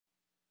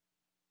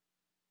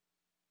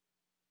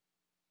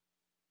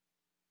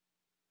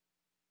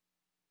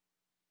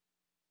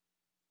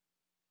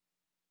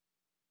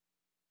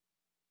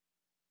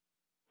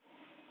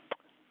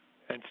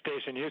And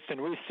Station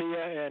Houston, we see you,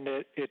 and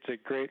it's a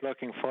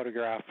great-looking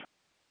photograph.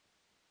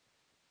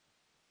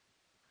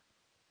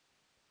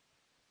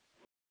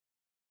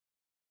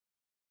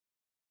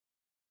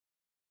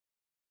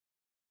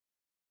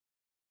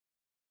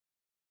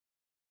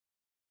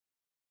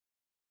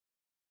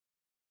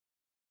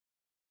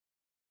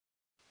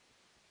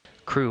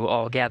 Crew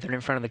all gathered in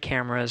front of the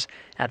cameras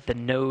at the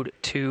Node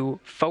 2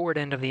 forward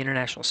end of the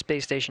International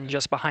Space Station.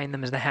 Just behind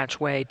them is the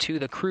hatchway to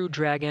the Crew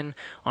Dragon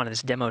on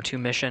this Demo 2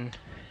 mission.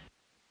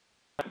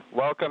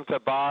 Welcome to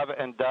Bob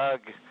and Doug.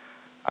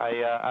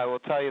 I will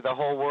tell you, the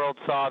whole world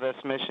saw this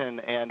mission,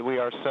 and we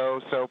are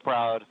so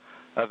proud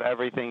of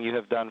everything you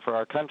have done for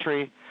our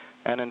country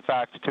and, in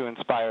fact, to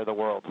inspire the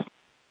world.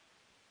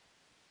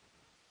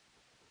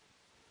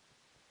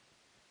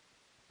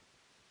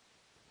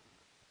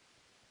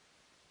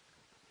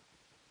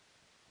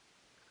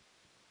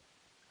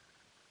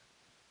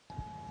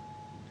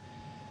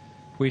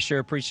 We sure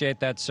appreciate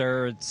that,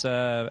 sir. It's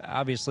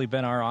obviously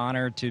been our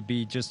honor to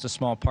be just a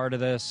small part of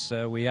this.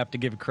 We have to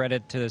give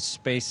credit to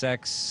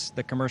SpaceX,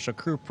 the Commercial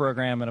Crew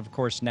Program, and, of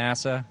course,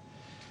 NASA.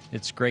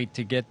 It's great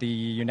to get the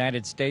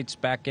United States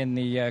back in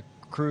the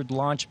crewed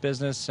launch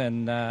business,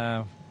 and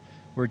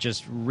we're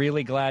just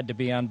really glad to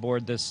be on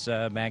board this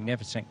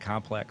magnificent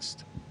complex.